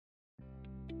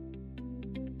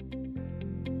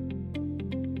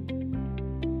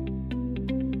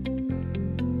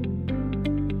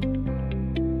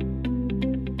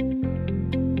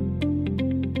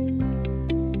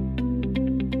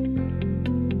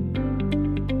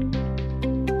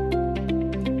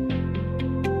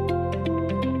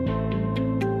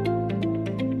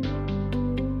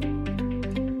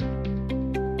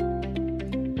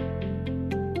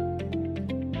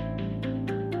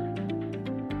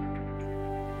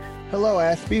Hello,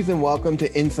 Aspies, and welcome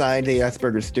to Inside the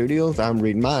Asperger Studios. I'm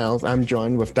Reed Miles. I'm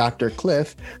joined with Dr.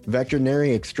 Cliff,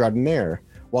 veterinary extraordinaire.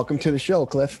 Welcome to the show,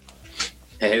 Cliff.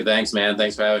 Hey, thanks, man.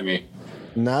 Thanks for having me.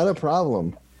 Not a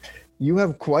problem. You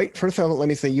have first of all, let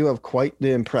me say you have quite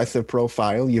the impressive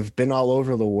profile. You've been all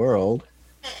over the world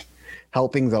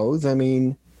helping those. I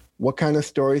mean, what kind of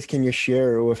stories can you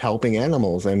share with helping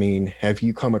animals? I mean, have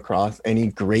you come across any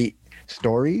great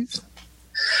stories?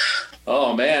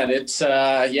 Oh man, it's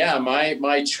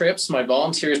my trips, my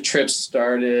volunteer trips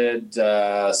started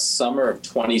summer of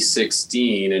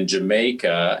 2016 in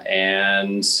Jamaica,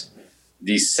 and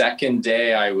the second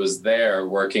day I was there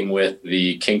working with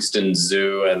the Kingston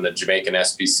Zoo and the Jamaican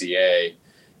SPCA,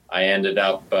 I ended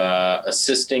up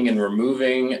assisting in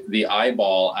removing the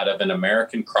eyeball out of an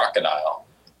American crocodile.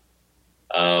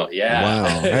 Wow,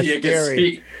 that's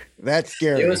scary. That's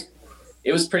scary.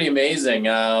 It was pretty amazing.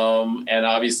 And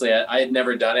obviously I had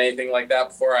never done anything like that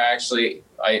before.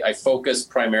 I focused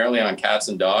primarily on cats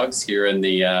and dogs here in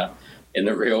the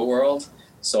real world.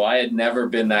 So I had never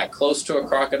been that close to a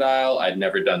crocodile. I'd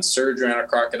never done surgery on a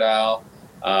crocodile.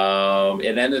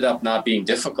 It ended up not being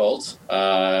difficult.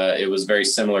 It was very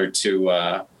similar to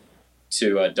a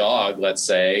dog, let's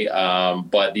say.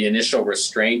 But the initial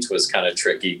restraint was kind of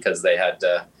tricky because they had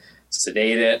to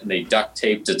sedate it, and they duct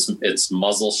taped its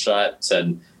muzzle shut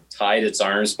and tied its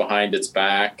arms behind its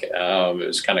back. It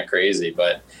was kind of crazy,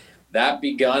 but that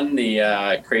begun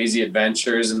the crazy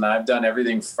adventures. And I've done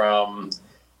everything from,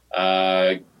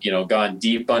 gone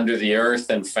deep under the earth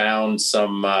and found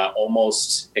some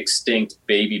almost extinct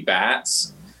baby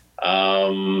bats.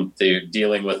 They're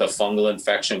dealing with a fungal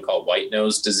infection called white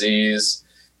nose disease.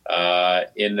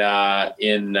 In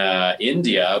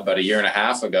India, about a year and a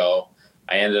half ago,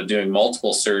 I ended up doing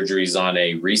multiple surgeries on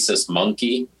a rhesus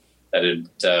monkey that had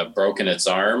broken its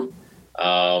arm,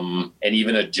 and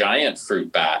even a giant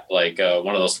fruit bat, like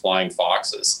one of those flying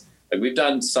foxes. Like, we've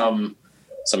done some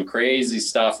crazy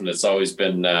stuff, and it's always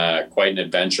been quite an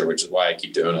adventure, which is why I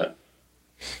keep doing it.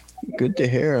 Good to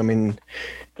hear. I mean,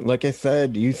 like I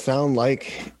said, you sound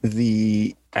like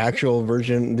the actual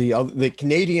version, the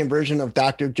Canadian version of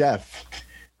Dr. Jeff.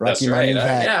 That's right.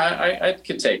 I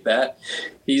could take that.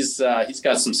 He's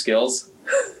got some skills.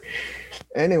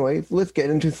 Anyways, let's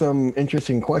get into some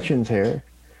interesting questions here.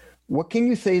 What can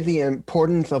you say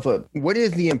what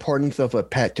is the importance of a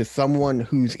pet to someone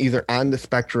who's either on the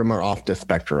spectrum or off the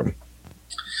spectrum?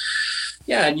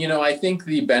 Yeah, and I think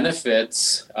the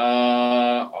benefits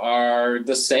are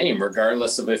the same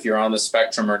regardless of if you're on the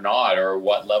spectrum or not, or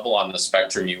what level on the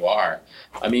spectrum you are.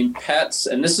 I mean, pets,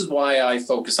 and this is why I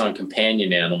focus on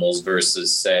companion animals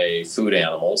versus, say, food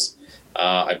animals.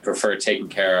 I prefer taking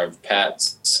care of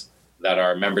pets that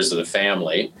are members of the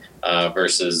family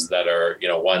versus that are,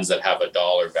 ones that have a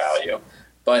dollar value.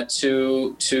 But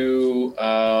to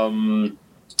I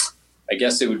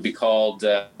guess it would be called,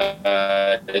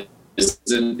 is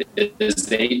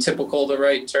atypical the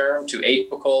right term? To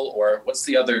atypical, or what's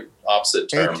the other opposite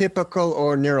term? Atypical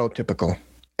or neurotypical.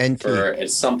 NT.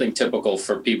 It's something typical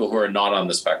for people who are not on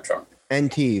the spectrum.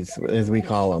 NTs, as we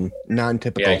call them,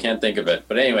 non-typical. Yeah, I can't think of it.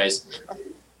 But anyways.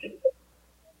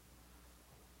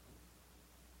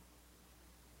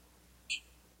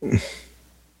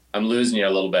 I'm losing you a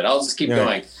little bit. I'll just keep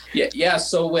going. Yeah.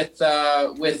 So with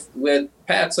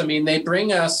pets, I mean, they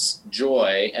bring us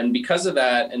joy, and because of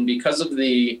that, and because of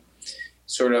the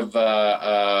sort of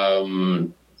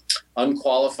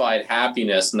unqualified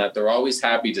happiness, and that they're always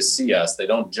happy to see us, they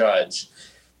don't judge.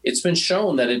 It's been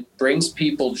shown that it brings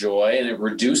people joy, and it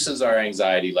reduces our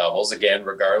anxiety levels. Again,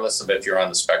 regardless of if you're on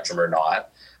the spectrum or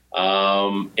not,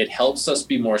 it helps us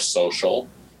be more social.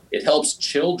 It helps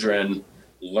children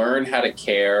learn how to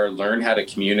care, learn how to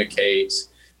communicate.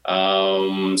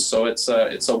 So it's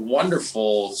a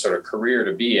wonderful sort of career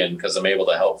to be in, because I'm able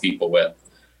to help people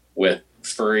with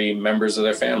furry members of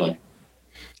their family.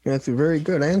 That's a very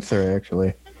good answer,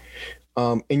 actually.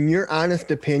 In your honest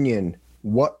opinion,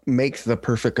 what makes the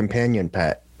perfect companion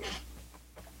pet?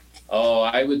 Oh,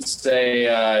 I would say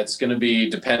it's going to be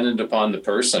dependent upon the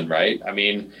person, right? I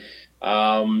mean,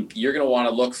 you're going to want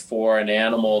to look for an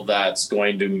animal that's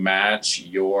going to match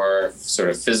your sort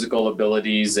of physical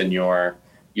abilities and your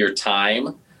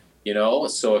time,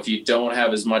 So if you don't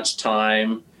have as much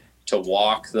time to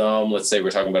walk them, let's say we're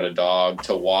talking about a dog,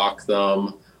 to walk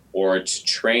them or to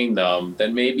train them,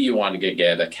 then maybe you want to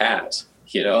get a cat,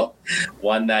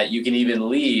 one that you can even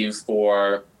leave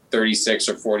for 36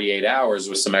 or 48 hours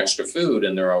with some extra food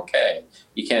and they're okay.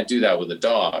 You can't do that with a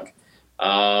dog.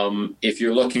 If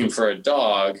you're looking for a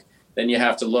dog, then you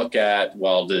have to look at,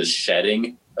 is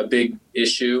shedding a big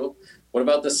issue? What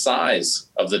about the size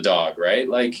of the dog, right?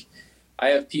 Like, I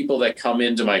have people that come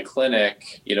into my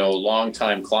clinic,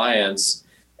 longtime clients,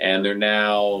 and they're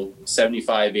now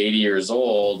 75, 80 years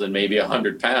old and maybe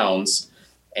 100 pounds.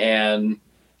 And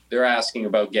they're asking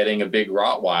about getting a big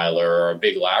Rottweiler or a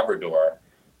big Labrador.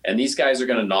 And these guys are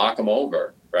going to knock them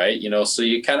over, right? So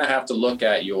you kind of have to look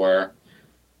at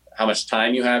how much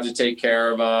time you have to take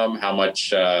care of them, how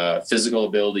much physical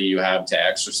ability you have to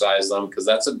exercise them, because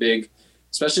that's a big,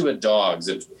 especially with dogs.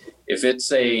 If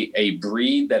it's a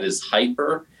breed that is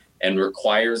hyper and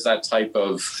requires that type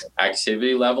of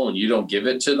activity level and you don't give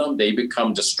it to them, they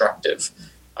become destructive,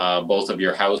 both of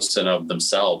your house and of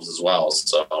themselves as well.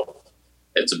 So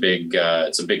it's a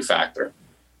big factor.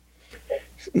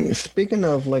 Speaking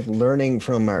of like learning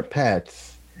from our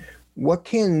pets, what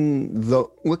can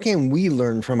we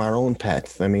learn from our own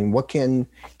pets? I mean, what can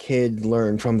kids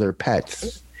learn from their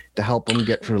pets to help them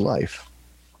get through life?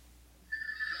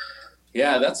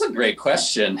 Yeah, that's a great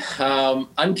question.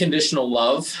 Unconditional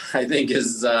love, I think,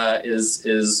 is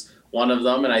one of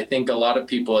them, and I think a lot of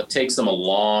people, it takes them a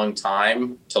long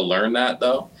time to learn that,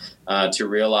 though, to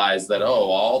realize that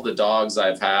all the dogs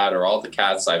I've had or all the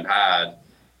cats I've had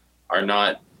are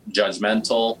not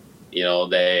judgmental.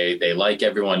 They like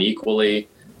everyone equally,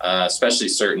 especially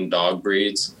certain dog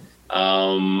breeds.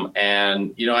 And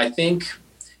I think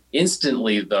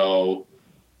instantly, though,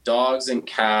 dogs and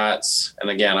cats, and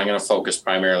again, I'm going to focus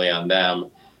primarily on them,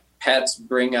 pets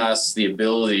bring us the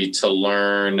ability to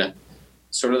learn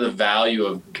sort of the value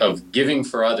of giving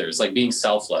for others, like being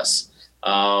selfless.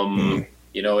 It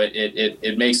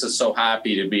makes us so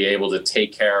happy to be able to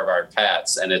take care of our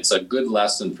pets, and it's a good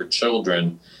lesson for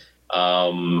children,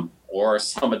 or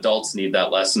some adults need that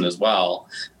lesson as well,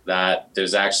 that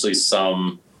there's actually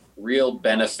some real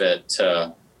benefit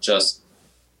to just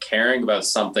caring about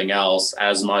something else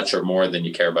as much or more than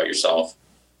you care about yourself.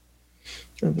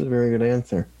 That's a very good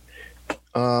answer.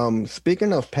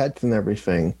 Speaking of pets and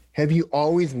everything, have you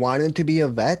always wanted to be a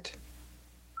vet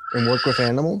and work with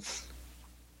animals?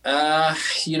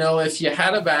 If you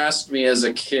had have asked me as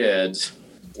a kid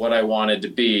what I wanted to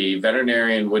be,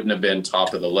 veterinarian wouldn't have been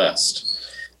top of the list.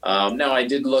 Now, I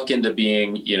did look into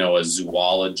being, a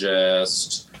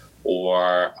zoologist,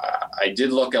 or I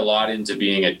did look a lot into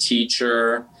being a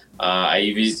teacher.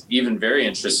 I was even very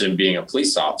interested in being a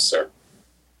police officer.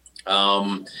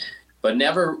 But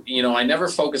never, I never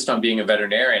focused on being a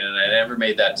veterinarian, and I never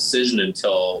made that decision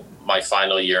until my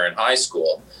final year in high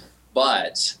school.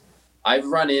 But I've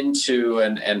run into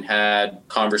and had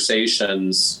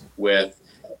conversations with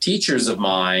teachers of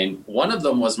mine. One of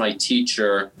them was my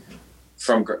teacher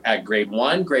at grade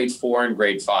 1, grade 4, and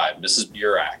grade 5, Mrs.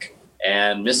 Burak.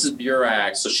 And Mrs.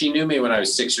 Burak, so she knew me when I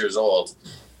was 6 years old.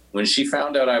 When she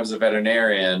found out I was a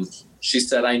veterinarian, she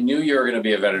said, "I knew you were going to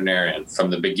be a veterinarian from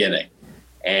the beginning."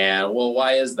 And, well,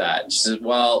 why is that? She said,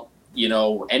 well,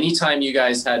 anytime you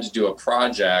guys had to do a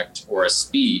project or a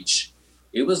speech,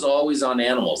 it was always on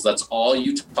animals. That's all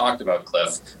you talked about,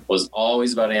 Cliff, was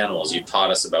always about animals. You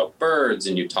taught us about birds,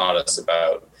 and you taught us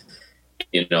about,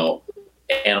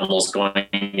 animals going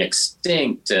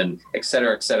extinct, and et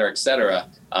cetera, et cetera, et cetera.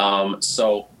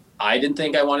 So I didn't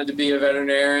think I wanted to be a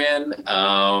veterinarian,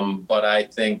 but I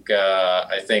think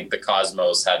the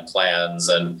cosmos had plans,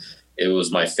 and it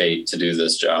was my fate to do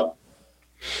this job.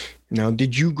 Now,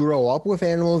 did you grow up with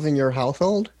animals in your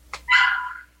household?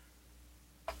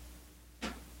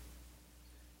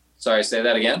 Sorry, say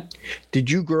that again. Did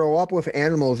you grow up with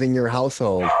animals in your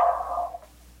household?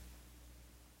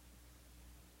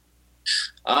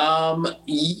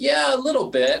 Yeah, a little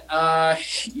bit. The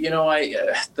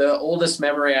oldest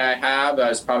memory I have, I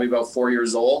was probably about 4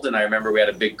 years old, and I remember we had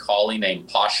a big collie named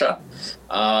Pasha.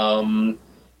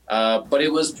 But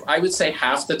it was, I would say,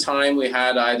 half the time we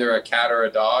had either a cat or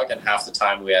a dog, and half the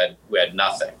time we had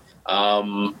nothing.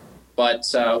 But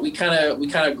we kind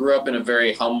of grew up in a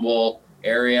very humble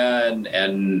area,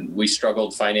 and we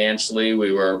struggled financially.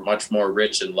 We were much more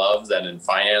rich in love than in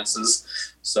finances.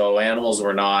 So animals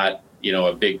were not,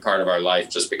 a big part of our life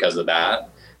just because of that.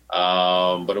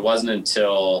 But it wasn't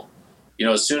until,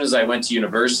 as soon as I went to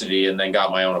university and then got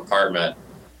my own apartment,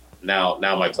 now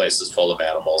my place is full of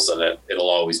animals, and it'll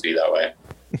always be that way.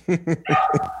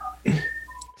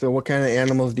 So what kind of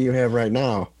animals do you have right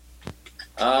now?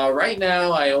 Right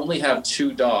now, I only have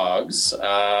 2 dogs.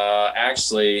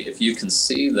 Actually, if you can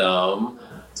see them,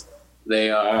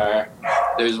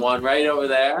 there's one right over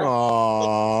there.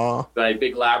 Aww. My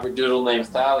big Labradoodle named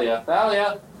Thalia.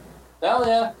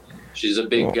 Thalia. She's a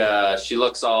big, she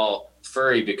looks all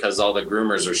furry because all the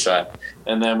groomers are shut.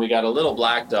 And then we got a little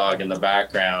black dog in the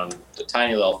background, a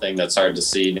tiny little thing that's hard to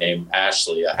see, named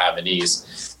Ashley, a Havanese.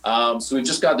 So we've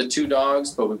just got the 2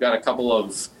 dogs, but we've got a couple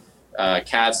of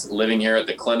cats living here at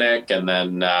the clinic. And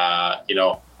then,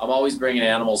 I'm always bringing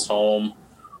animals home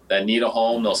that need a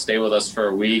home. They'll stay with us for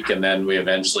a week, and then we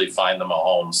eventually find them a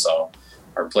home. So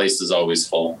our place is always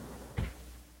full.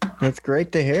 That's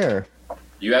great to hear.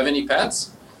 You have any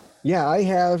pets? Yeah,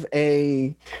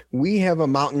 we have a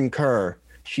mountain cur.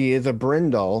 She is a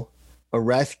brindle, a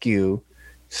rescue,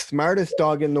 smartest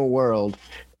dog in the world.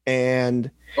 And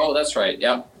Oh, that's right.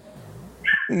 Yep.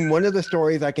 one of the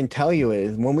stories I can tell you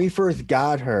is when we first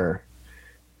got her,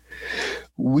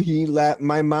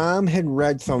 my mom had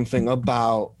read something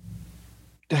about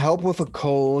to help with a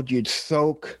cold, you'd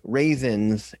soak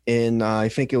raisins in, I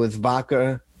think it was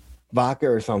vodka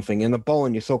or something in a bowl,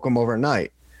 and you soak them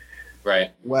overnight.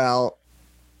 Right. Well,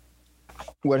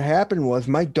 what happened was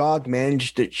my dog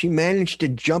managed to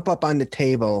jump up on the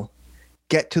table,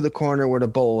 get to the corner where the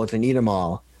bowl was, and eat them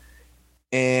all.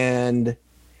 And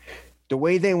the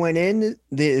way they went in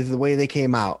is the way they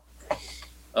came out.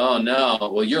 Oh,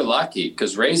 no. Well, you're lucky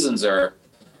because raisins are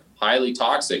highly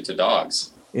toxic to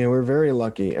dogs. Yeah, we're very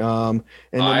lucky. And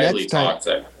highly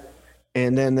toxic.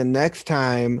 And then the next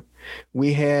time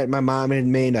my mom had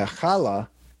made a challah,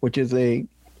 which is I'm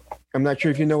not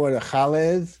sure if you know what a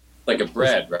challah is. Like a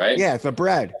bread, right? Yeah, it's a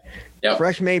bread. Yep.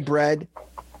 Fresh made bread.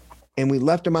 And we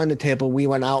left them on the table. We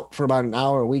went out for about an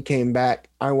hour. We came back.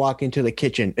 I walk into the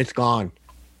kitchen. It's gone.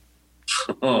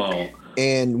 Oh.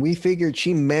 And we figured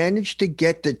she managed to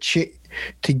get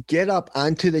to get up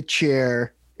onto the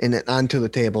chair and then onto the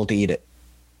table to eat it.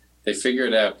 They figure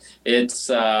it out. It's,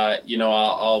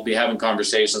 I'll be having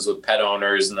conversations with pet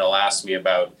owners, and they'll ask me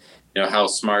about, how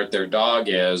smart their dog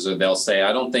is, or they'll say,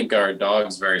 I don't think our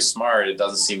dog's very smart. It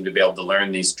doesn't seem to be able to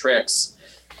learn these tricks.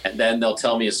 And then they'll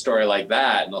tell me a story like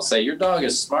that, and they'll say, your dog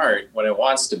is smart when it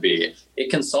wants to be. It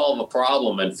can solve a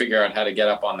problem and figure out how to get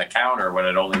up on the counter when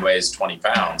it only weighs 20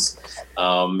 pounds.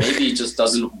 Maybe it just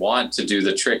doesn't want to do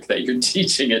the trick that you're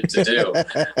teaching it to do.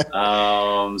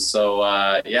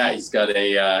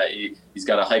 He's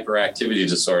got a hyperactivity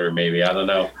disorder, maybe. I don't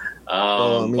know.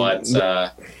 All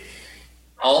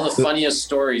the funniest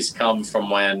stories come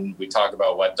from when we talk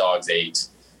about what dogs ate.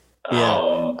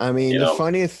 Yeah, the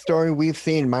funniest story we've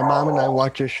seen, my mom and I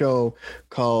watch a show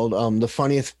called The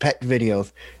Funniest Pet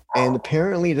Videos, and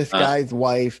apparently this guy's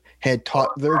wife had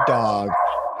taught their dog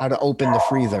how to open the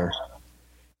freezer.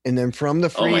 And then from the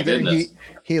freezer,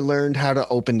 he learned how to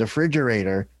open the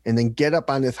refrigerator and then get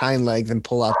up on his hind legs and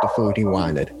pull out the food he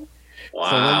wanted.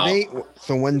 Wow.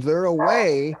 So when they're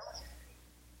away,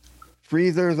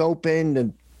 freezer's open,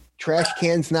 the trash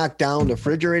cans knocked down, the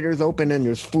refrigerator's open, and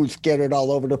there's food scattered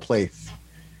all over the place.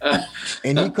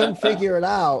 And he couldn't figure it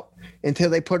out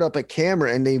until they put up a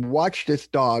camera and they watched this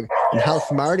dog and how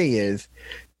smart he is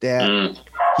that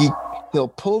he'll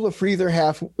pull the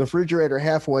refrigerator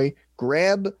halfway,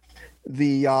 grab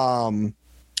the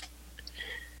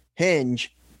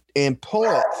hinge and pull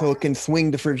it so it can swing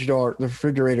the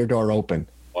refrigerator door open.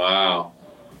 Wow.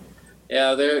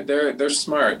 Yeah, they're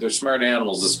smart. They're smart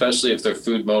animals, especially if they're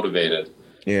food motivated.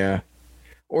 Yeah.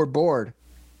 Or bored.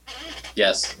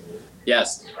 Yes.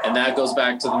 And that goes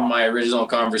back to my original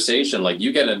conversation. Like,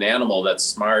 you get an animal that's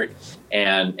smart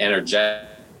and energetic.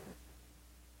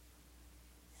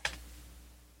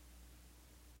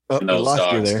 Those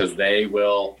dogs, because they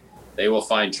will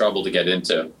find trouble to get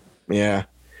into. Yeah.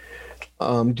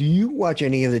 Do you watch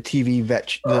any of the vet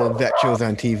shows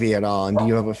on TV at all? And do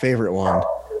you have a favorite one?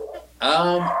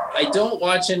 I don't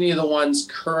watch any of the ones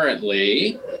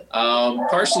currently,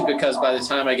 partially because by the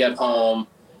time I get home,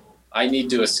 I need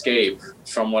to escape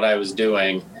from what I was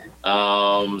doing.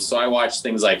 So I watch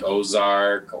things like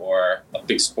Ozark, or a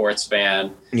big sports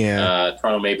fan. Yeah.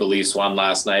 Toronto Maple Leafs won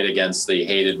last night against the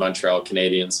hated Montreal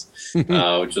Canadiens,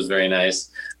 which was very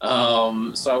nice.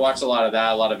 So I watch a lot of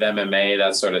that, a lot of MMA,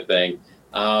 that sort of thing.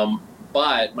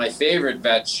 But my favorite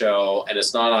vet show, and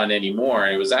it's not on anymore,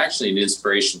 and it was actually an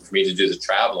inspiration for me to do the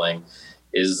traveling,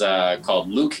 is called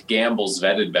Luke Gamble's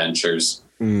Vet Adventures.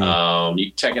 You can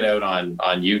check it out on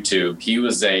YouTube. He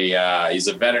was he's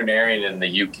a veterinarian in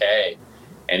the UK,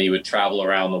 and he would travel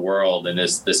around the world. And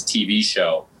this TV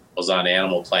show was on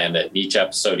Animal Planet. And each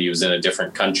episode, he was in a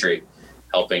different country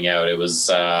helping out. It was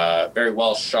very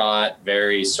well shot,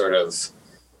 very sort of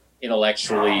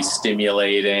intellectually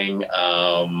stimulating.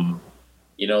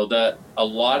 A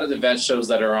lot of the vet shows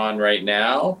that are on right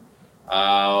now,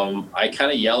 I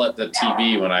kind of yell at the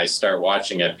TV when I start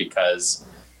watching it, because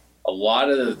a lot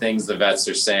of the things the vets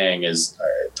are saying is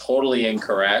totally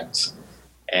incorrect.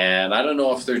 And I don't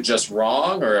know if they're just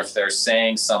wrong or if they're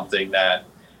saying something that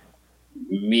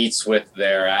meets with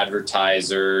their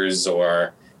advertisers,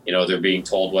 or, they're being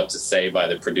told what to say by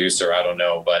the producer. I don't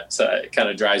know, but it kind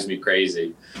of drives me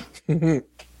crazy.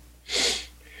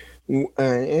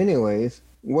 Anyways,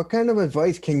 what kind of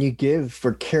advice can you give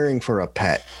for caring for a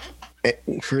pet?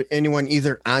 For anyone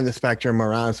either on the spectrum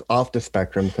or off the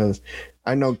spectrum? Because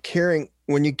I know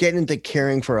when you get into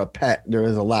caring for a pet, there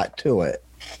is a lot to it.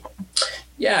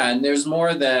 Yeah, and there's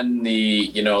more than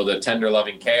the tender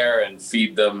loving care and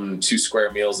feed them 2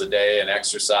 square meals a day and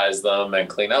exercise them and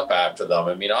clean up after them.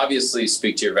 I mean, obviously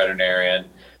speak to your veterinarian,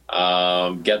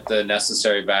 get the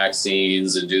necessary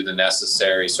vaccines and do the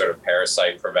necessary sort of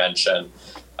parasite prevention,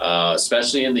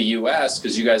 especially in the US,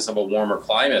 because you guys have a warmer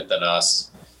climate than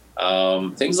us.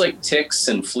 Things like ticks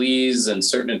and fleas and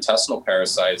certain intestinal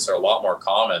parasites are a lot more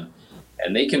common.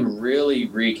 And they can really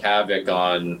wreak havoc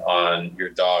on your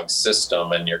dog's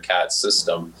system and your cat's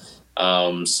system.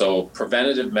 So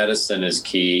preventative medicine is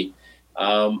key.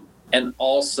 And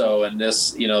also, and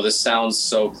this sounds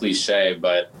so cliche,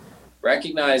 but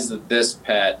recognize that this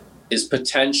pet is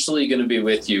potentially going to be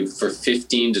with you for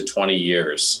 15 to 20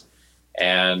 years.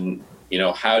 And,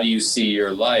 how do you see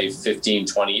your life 15,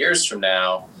 20 years from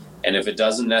now? And if it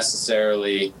doesn't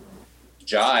necessarily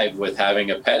jive with having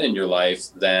a pet in your life,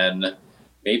 then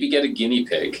maybe get a guinea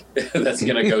pig that's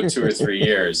going to go 2 or 3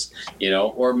 years,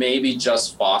 or maybe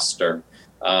just foster,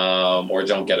 or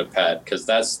don't get a pet. Cause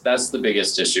that's the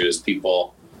biggest issue is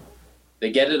people, they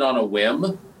get it on a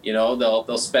whim,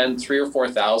 they'll spend $3,000 or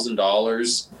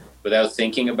 $4,000 without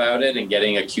thinking about it and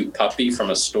getting a cute puppy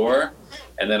from a store.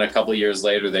 And then a couple of years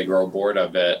later, they grow bored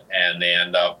of it and they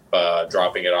end up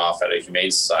dropping it off at a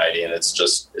humane society. And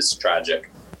it's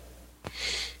tragic.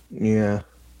 Yeah.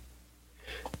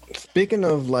 Speaking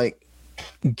of like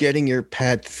getting your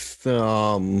pets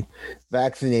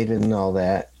vaccinated and all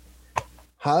that,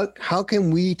 how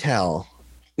can we tell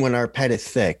when our pet is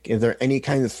sick? Is there any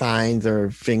kind of signs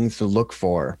or things to look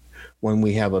for when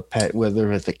we have a pet,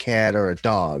 whether it's a cat or a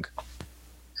dog?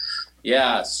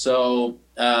 Yeah. So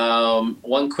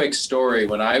one quick story.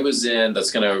 When I was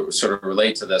that's going to sort of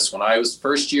relate to this. When I was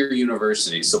first year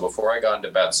university, so before I got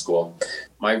into vet school,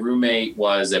 my roommate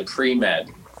was a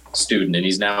pre-med student, and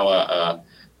he's now a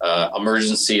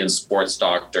emergency and sports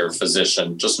doctor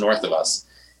physician just north of us.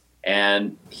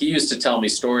 And he used to tell me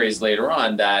stories later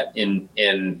on that in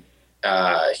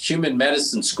human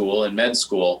medicine school and med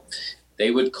school,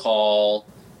 they would call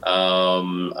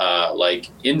like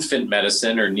infant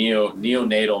medicine or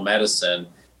neonatal medicine,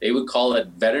 they would call it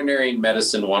veterinary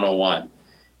medicine 101,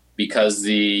 because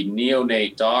the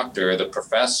neonate doctor, the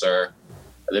professor,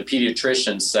 the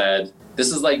pediatrician said,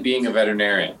 this is like being a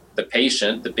veterinarian. The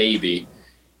patient, the baby,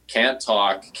 can't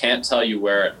talk, can't tell you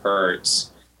where it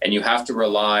hurts, and you have to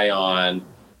rely on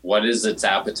what is its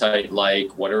appetite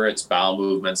like, what are its bowel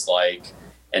movements like,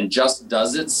 and just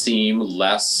does it seem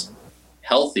less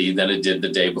healthy than it did the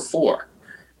day before.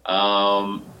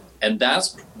 And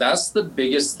that's the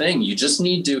biggest thing. You just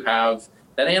need to have,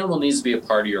 that animal needs to be a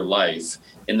part of your life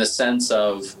in the sense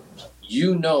of,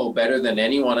 better than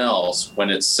anyone else when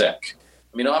it's sick.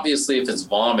 I mean, obviously, if it's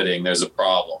vomiting, there's a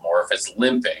problem, or if it's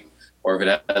limping, or if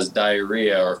it has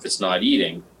diarrhea, or if it's not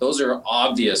eating. Those are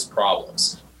obvious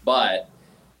problems. But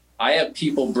I have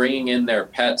people bringing in their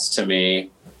pets to me,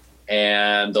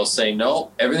 and they'll say,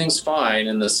 no, everything's fine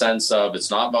in the sense of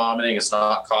it's not vomiting, it's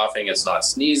not coughing, it's not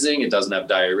sneezing, it doesn't have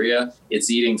diarrhea, it's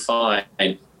eating fine,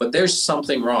 but there's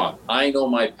something wrong. I know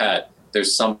my pet,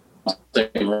 there's something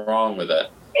wrong with it.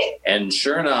 And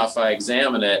sure enough, I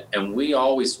examine it, and we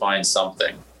always find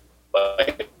something.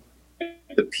 Like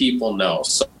the people know.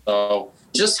 So you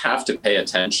just have to pay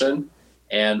attention.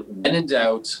 And when in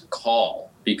doubt,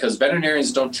 call. Because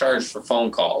veterinarians don't charge for phone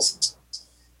calls.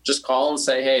 Just call and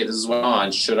say, hey, this is what's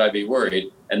on. Should I be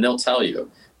worried? And they'll tell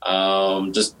you.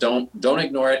 Just don't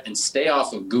ignore it, and stay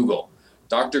off of Google.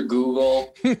 Dr.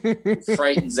 Google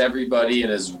frightens everybody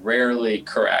and is rarely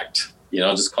correct.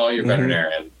 Just call your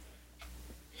veterinarian.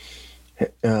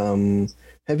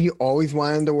 Have you always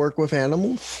wanted to work with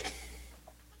animals?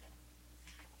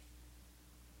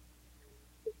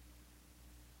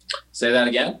 Say that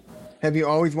again? Have you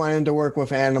always wanted to work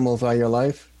with animals all your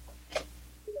life?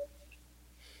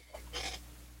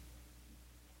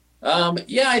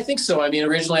 Yeah, I think so. I mean,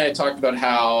 originally I talked about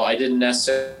how I didn't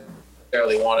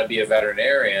necessarily want to be a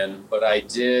veterinarian, but I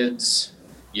did,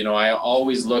 I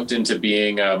always looked into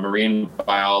being a marine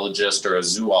biologist or a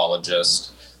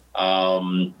zoologist.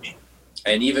 And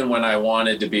even when I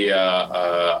wanted to be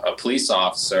a police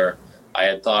officer, I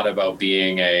had thought about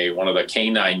being one of the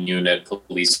canine unit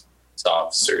police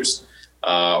officers.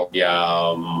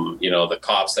 The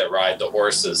cops that ride the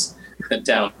horses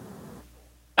down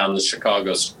the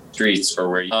Chicago streets for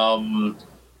where.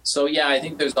 So yeah, I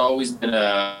think there's always been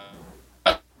an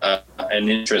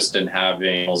interest in having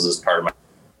animals as part of my.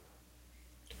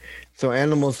 So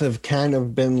animals have kind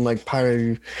of been like part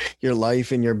of your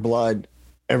life and your blood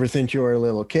ever since you were a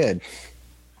little kid.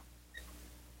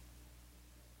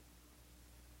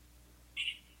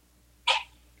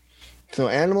 So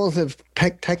animals have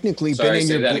technically been Sorry, in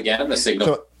say your that blood. again. The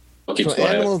signal keeps So going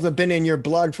out. animals have been in your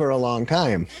blood for a long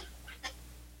time.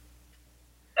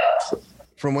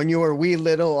 From when you were wee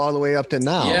little all the way up to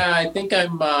now. Yeah, I think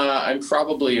I'm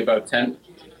probably about 10.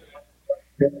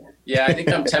 Yeah, I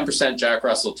think I'm 10% Jack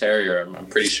Russell Terrier. I'm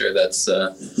pretty sure that's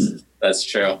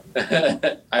true.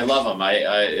 I love them.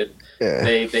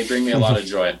 They bring me a lot of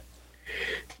joy.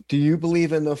 Do you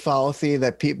believe in the fallacy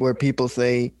that where people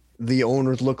say the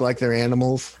owners look like their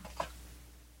animals?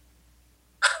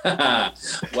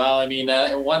 Well, I mean,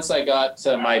 once I got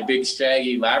my big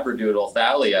shaggy Labradoodle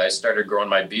Thalia, I started growing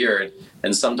my beard,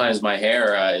 and sometimes my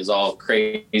hair is all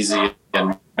crazy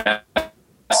and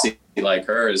messy like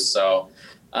hers. So,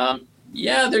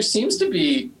 yeah, there seems to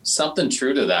be something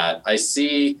true to that. I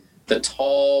see the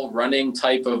tall, running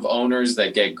type of owners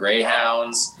that get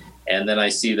greyhounds, and then I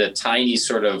see the tiny,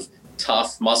 sort of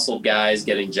tough, muscled guys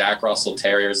getting Jack Russell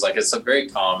Terriers. Like, it's a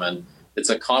common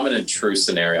and true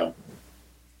scenario.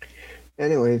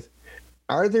 Anyways,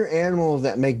 are there animals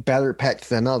that make better pets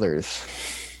than others?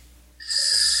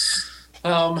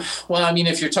 Well, I mean,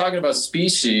 if you're talking about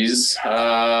species,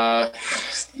 again,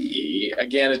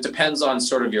 it depends on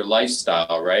sort of your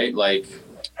lifestyle, right? Like,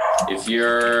 if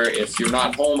you're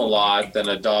not home a lot, then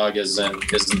a dog isn't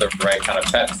the right kind of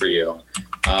pet for you.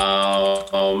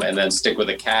 And then stick with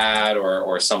a cat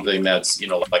or something that's,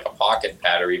 like a pocket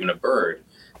pet or even a bird.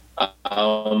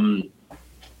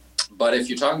 But if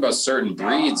you're talking about certain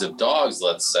breeds of dogs,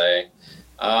 let's say,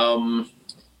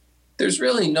 there's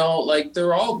really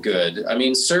they're all good. I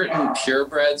mean, certain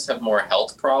purebreds have more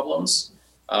health problems.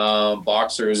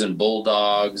 Boxers and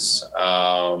bulldogs,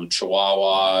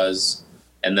 chihuahuas,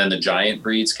 and then the giant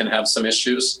breeds can have some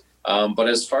issues. But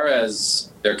as far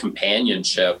as their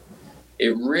companionship,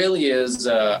 it really is,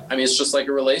 it's just like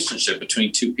a relationship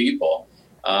between two people.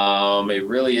 It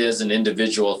really is an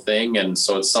individual thing, and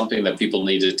so it's something that people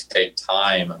need to take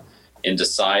time in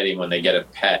deciding when they get a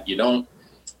pet. You don't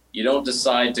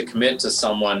decide to commit to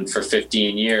someone for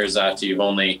 15 years after you've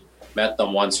only met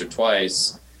them once or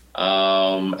twice,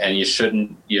 and you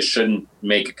shouldn't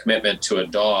make a commitment to a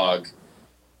dog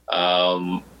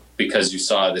because you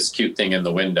saw this cute thing in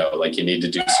the window. Like, you need to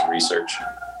do some research.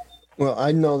 Well,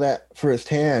 I know that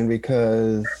firsthand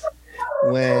because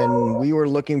when we were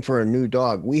looking for a new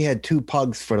dog, we had 2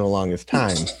 pugs for the longest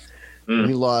time.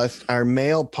 We lost our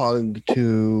male pug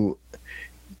to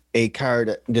a car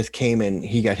that just came in.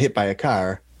 He got hit by a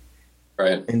car.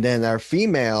 Right. And then our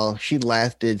female, she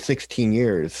lasted 16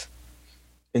 years.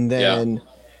 And then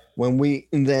we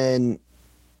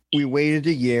waited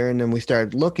a year, and then we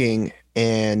started looking,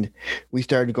 and we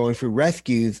started going through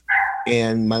rescues,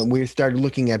 and we started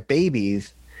looking at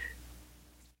babies.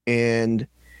 And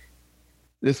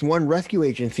this one rescue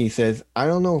agency says, I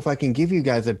don't know if I can give you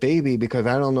guys a baby because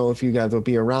I don't know if you guys will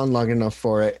be around long enough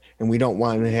for it. And we don't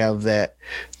want to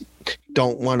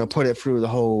put it through the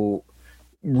whole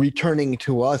returning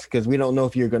to us because we don't know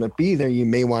if you're going to be there. You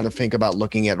may want to think about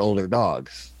looking at older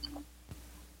dogs.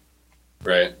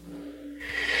 Right.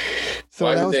 So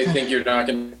why would they think you're not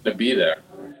going to be there?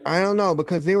 I don't know,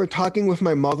 because they were talking with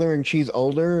my mother and she's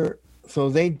older. So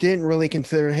they didn't really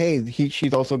consider, hey,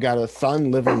 she's also got a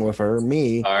son living with her,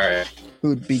 me, all right,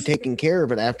 who'd be taking care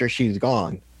of it after she's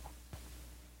gone.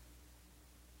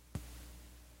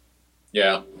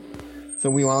 Yeah. So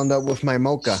we wound up with my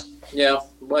Mocha. Yeah.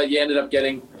 Well, you ended up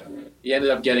getting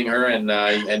her,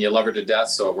 and you love her to death,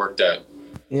 so it worked out.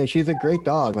 Yeah, she's a great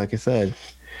dog, like I said.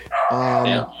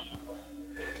 Yeah.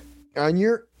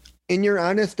 In your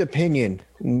honest opinion,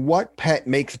 what pet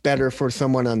makes better for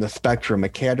someone on the spectrum, a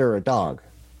cat or a dog?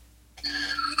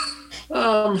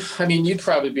 I mean, you'd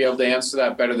probably be able to answer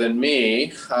that better than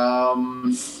me.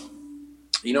 I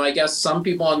guess some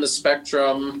people on the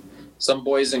spectrum, some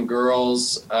boys and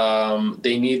girls,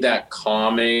 they need that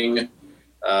calming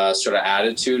sort of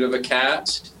attitude of a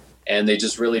cat, and they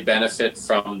just really benefit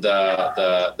from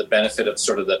the benefit of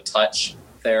sort of the touch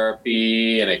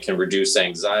therapy, and it can reduce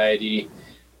anxiety.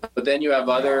 But then you have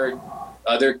other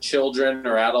children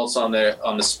or adults on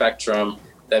the spectrum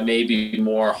that may be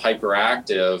more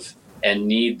hyperactive and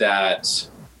need that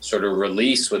sort of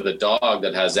release with a dog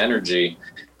that has energy.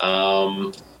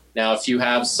 Now, if you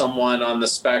have someone on the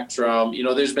spectrum,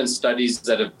 there's been studies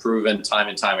that have proven time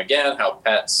and time again how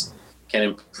pets can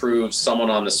improve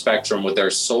someone on the spectrum with their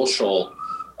social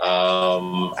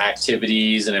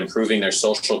activities and improving their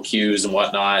social cues and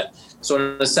whatnot. So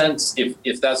in a sense,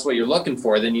 if that's what you're looking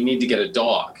for, then you need to get a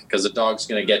dog, because a dog's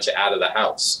going to get you out of the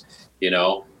house,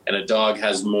 and a dog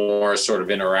has more sort of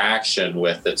interaction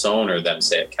with its owner than,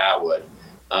 say, a cat would.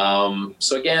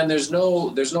 So again, there's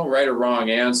no right or wrong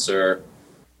answer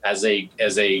as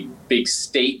a big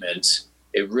statement.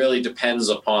 It really depends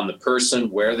upon the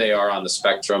person, where they are on the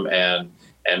spectrum, and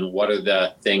what are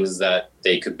the things that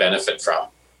they could benefit from.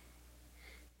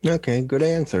 Okay, good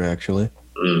answer, actually.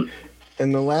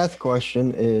 And the last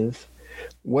question is,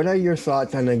 what are your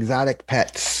thoughts on exotic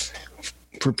pets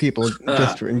for people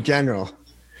just in general?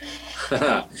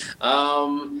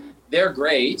 They're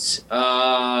great.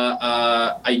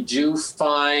 I do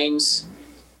find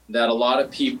that a lot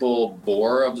of people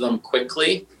bore of them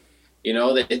quickly.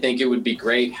 They think it would be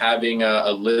great having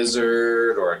a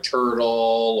lizard or a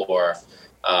turtle or,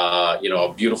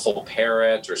 a beautiful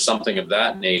parrot or something of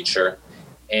that nature.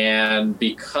 And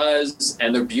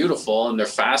they're beautiful and they're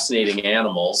fascinating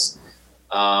animals.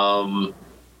 But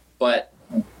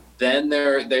then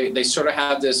they sort of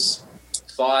have this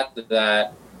thought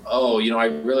that, I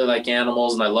really like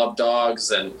animals and I love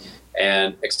dogs and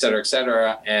et cetera, et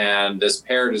cetera. And this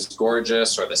parrot is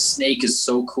gorgeous, or the snake is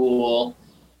so cool.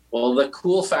 Well, the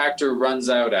cool factor runs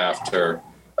out after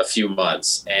a few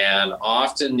months. And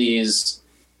often these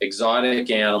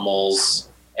exotic animals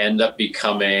end up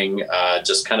becoming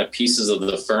just kind of pieces of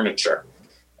the furniture.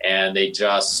 And they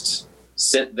just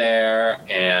sit there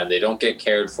and they don't get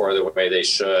cared for the way they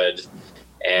should.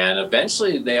 And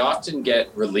eventually they often get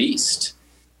released,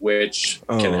 which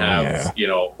can have,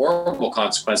 horrible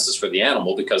consequences for the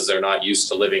animal because they're not used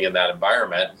to living in that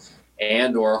environment,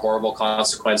 and or horrible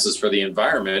consequences for the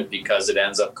environment because it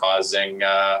ends up causing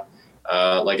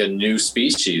like a new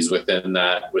species within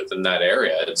that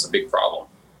area. It's a big problem.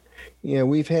 Yeah,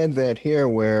 we've had that here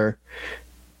where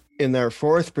in our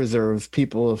forest preserves,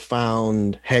 people have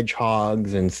found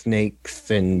hedgehogs and snakes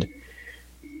and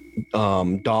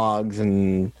dogs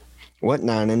and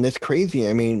whatnot. And it's crazy.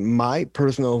 I mean,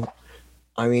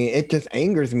 it just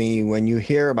angers me when you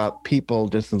hear about people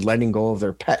just letting go of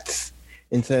their pets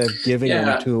instead of giving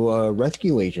them to a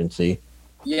rescue agency.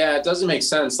 Yeah, it doesn't make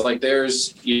sense. Like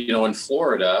there's, in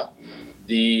Florida,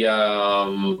 the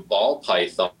ball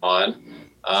python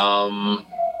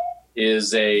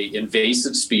is a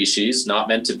invasive species, not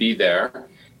meant to be there.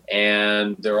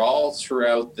 And they're all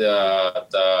throughout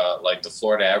the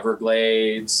Florida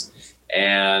Everglades,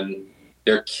 and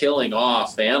they're killing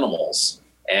off animals,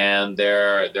 and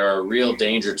they're a real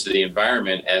danger to the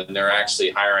environment. And they're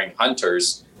actually hiring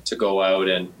hunters to go out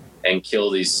and kill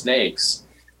these snakes.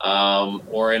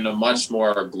 Or in a much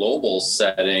more global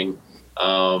setting,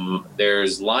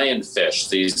 there's lionfish,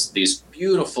 these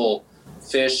beautiful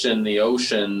fish in the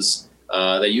oceans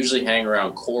that usually hang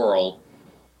around coral,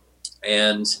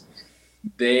 and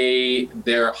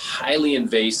they're highly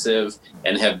invasive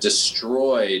and have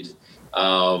destroyed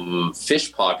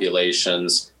fish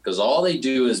populations because all they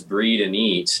do is breed and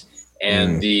eat.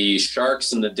 And the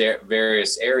sharks in the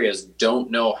various areas don't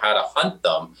know how to hunt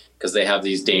them because they have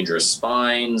these dangerous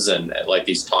spines and like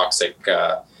these toxic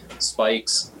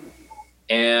spikes.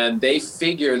 And they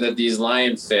figure that these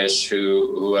lionfish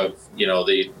who have,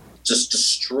 they just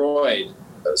destroyed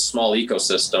small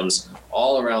ecosystems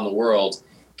all around the world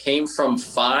came from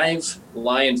 5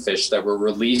 lionfish that were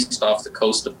released off the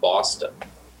coast of Boston.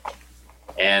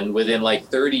 And within like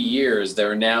 30 years,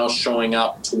 they're now showing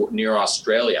up near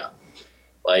Australia.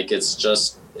 Like it's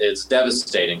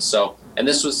devastating. So, and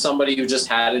this was somebody who just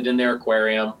had it in their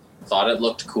aquarium, thought it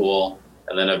looked cool,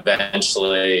 and then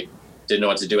eventually didn't know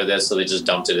what to do with it, so they just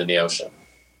dumped it in the ocean.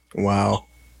 Wow.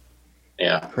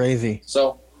 Yeah. Crazy.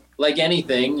 So, like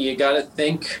anything, you got to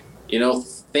think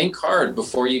hard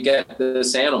before you get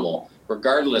this animal,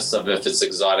 regardless of if it's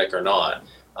exotic or not.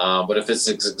 But if it's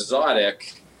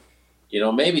exotic,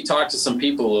 maybe talk to some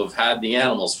people who have had the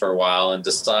animals for a while and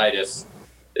decide is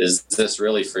this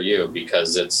really for you?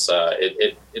 Because it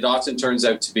often turns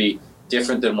out to be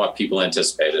different than what people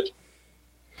anticipated.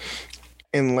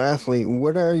 And lastly,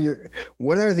 what are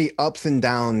the ups and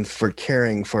downs for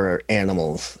caring for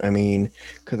animals? I mean,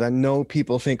 because I know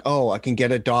people think, I can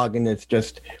get a dog and it's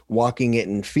just walking it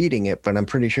and feeding it, but I'm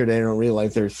pretty sure they don't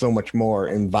realize there's so much more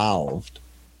involved.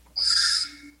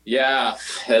 Yeah,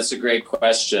 that's a great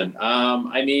question.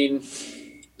 I mean,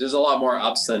 there's a lot more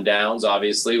ups than downs,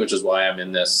 obviously, which is why I'm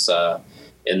in this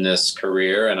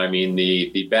career. And I mean,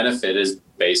 the benefit is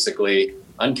basically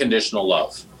unconditional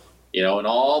love. And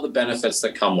all the benefits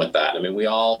that come with that. I mean, we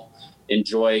all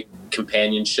enjoy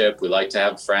companionship. We like to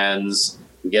have friends.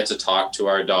 We get to talk to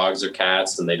our dogs or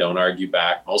cats, and they don't argue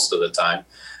back most of the time.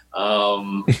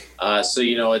 So,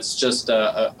 it's just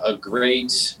a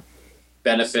great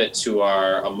benefit to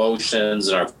our emotions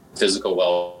and our physical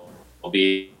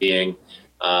well-being,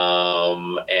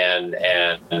 and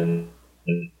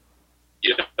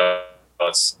you know,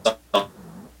 it's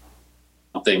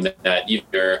something that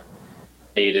you're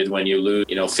hated when you lose,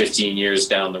 15 years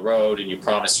down the road, and you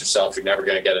promise yourself you're never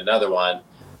going to get another one.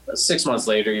 6 months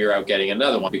later, you're out getting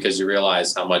another one because you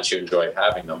realize how much you enjoy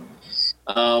having them.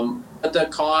 But the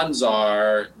cons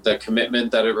are the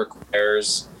commitment that it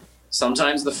requires,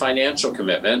 sometimes the financial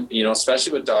commitment,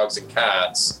 especially with dogs and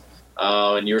cats.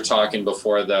 And you were talking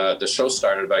before the show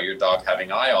started about your dog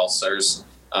having eye ulcers.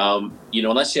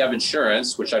 Unless you have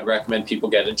insurance, which I'd recommend people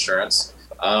get insurance,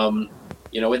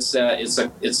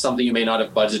 it's something you may not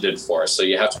have budgeted for. So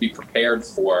you have to be prepared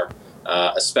for,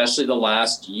 especially the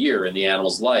last year in the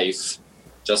animal's life.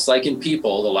 Just like in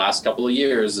people, the last couple of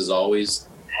years is always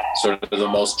sort of the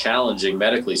most challenging,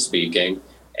 medically speaking.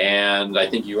 And I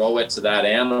think you owe it to that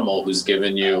animal who's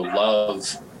given you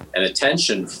love and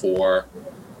attention for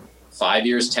 5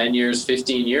 years, 10 years,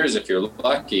 15 years, if you're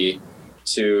lucky,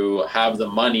 to have the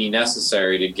money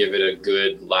necessary to give it a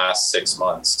good last 6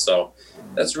 months. So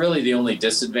that's really the only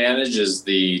disadvantage, is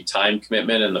the time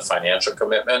commitment and the financial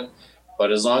commitment.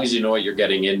 But as long as you know what you're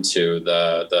getting into,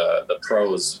 the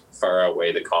pros far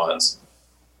outweigh the cons.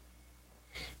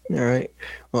 All right.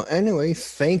 Well, anyways,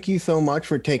 thank you so much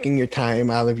for taking your time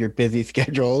out of your busy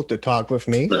schedule to talk with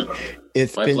me.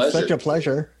 It's been such a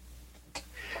pleasure.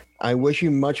 I wish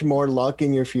you much more luck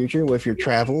in your future with your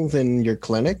travels and your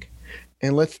clinic,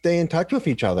 and let's stay in touch with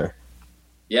each other.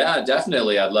 Yeah,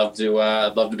 definitely. I'd love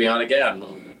to be on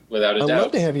again, without a doubt. I'd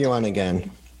love to have you on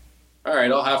again. All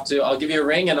right, I'll give you a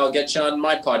ring and I'll get you on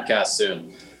my podcast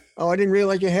soon. Oh, I didn't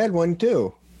realize you had one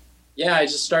too. Yeah, I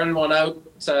just started one out.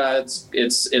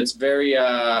 It's very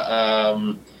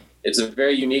it's a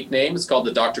very unique name. It's called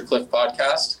the Dr. Cliff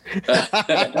Podcast.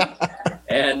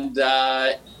 And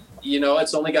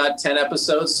it's only got 10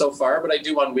 episodes so far, but I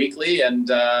do one weekly, and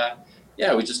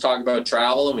we just talk about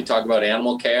travel and we talk about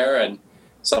animal care, and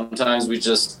sometimes we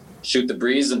just shoot the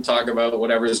breeze and talk about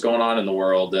whatever is going on in the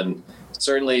world. And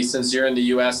certainly, since you're in the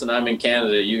U.S. and I'm in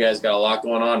Canada, you guys got a lot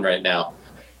going on right now.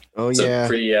 Oh, it's yeah.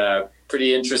 a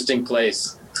pretty interesting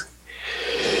place.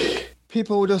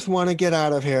 People just want to get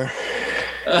out of here.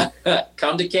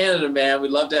 Come to Canada, man.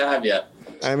 We'd love to have you.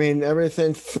 I mean, ever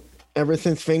since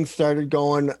things started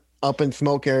going up in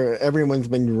smoke here, everyone's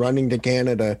been running to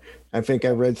Canada. I think I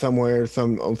read somewhere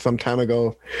some time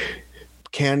ago,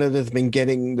 Canada's been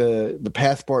getting the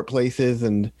passport places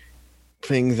and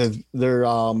things, as their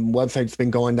website's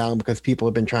been going down because people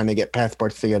have been trying to get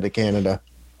passports to get to Canada.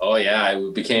 Oh yeah,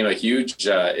 it became a huge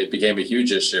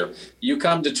issue. You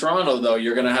come to Toronto though,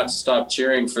 you're going to have to stop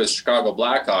cheering for the Chicago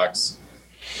Blackhawks.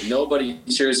 Nobody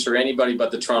cheers for anybody but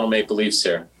the Toronto Maple Leafs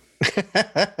here.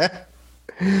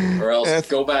 Or else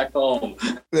go back home.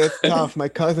 That's tough. My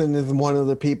cousin is one of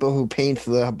the people who paints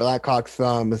the Blackhawks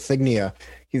insignia.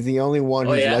 He's the only one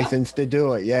who's licensed to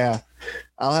do it. Yeah.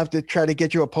 I'll have to try to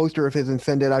get you a poster of his and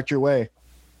send it out your way.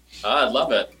 I'd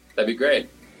love it. That'd be great.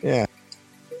 Yeah.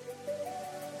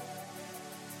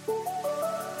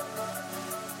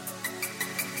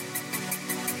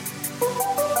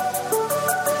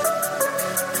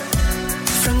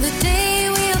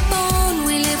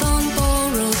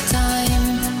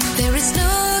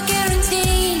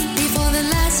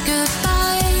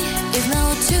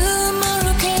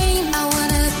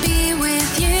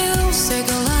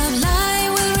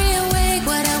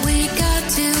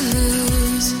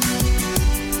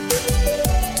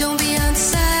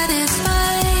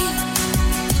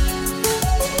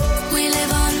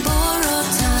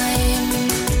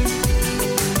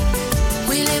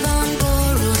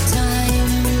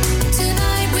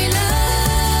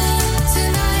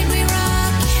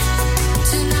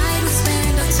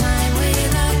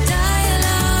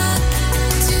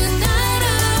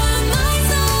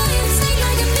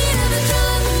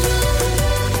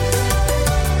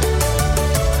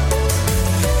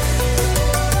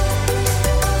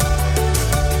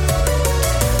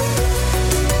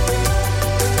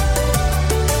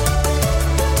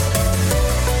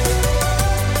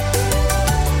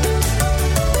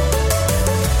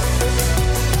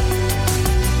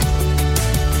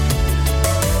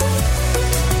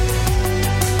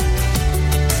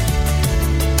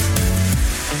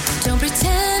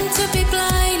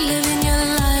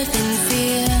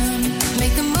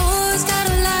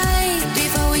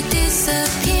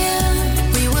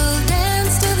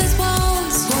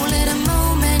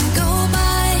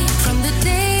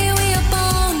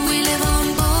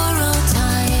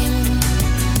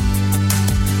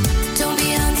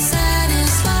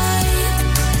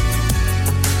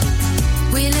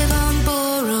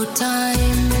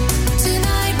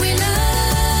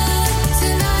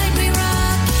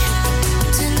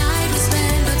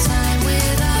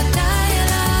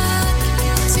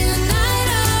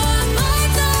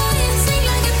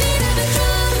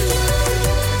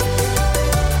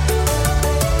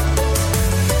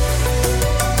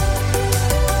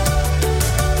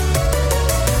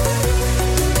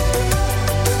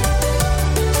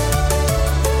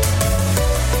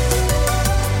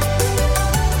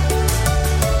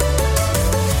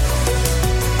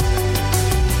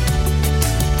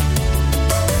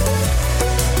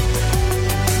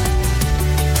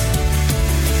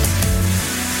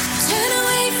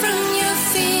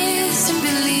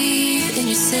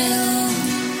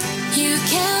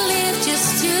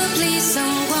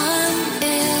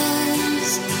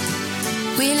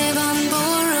 We live on